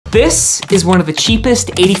This is one of the cheapest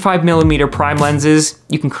 85mm prime lenses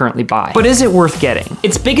you can currently buy. But is it worth getting?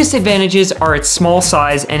 Its biggest advantages are its small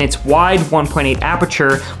size and its wide 1.8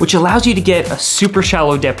 aperture, which allows you to get a super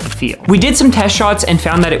shallow depth of field. We did some test shots and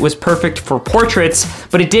found that it was perfect for portraits,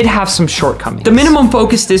 but it did have some shortcomings. The minimum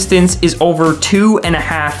focus distance is over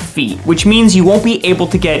 2.5 feet, which means you won't be able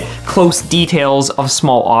to get close details of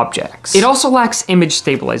small objects. It also lacks image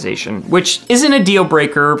stabilization, which isn't a deal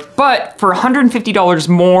breaker, but for $150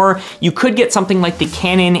 more, you could get something like the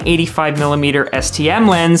Canon 85mm STM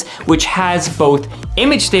lens, which has both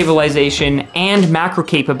image stabilization and macro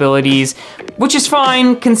capabilities, which is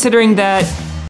fine considering that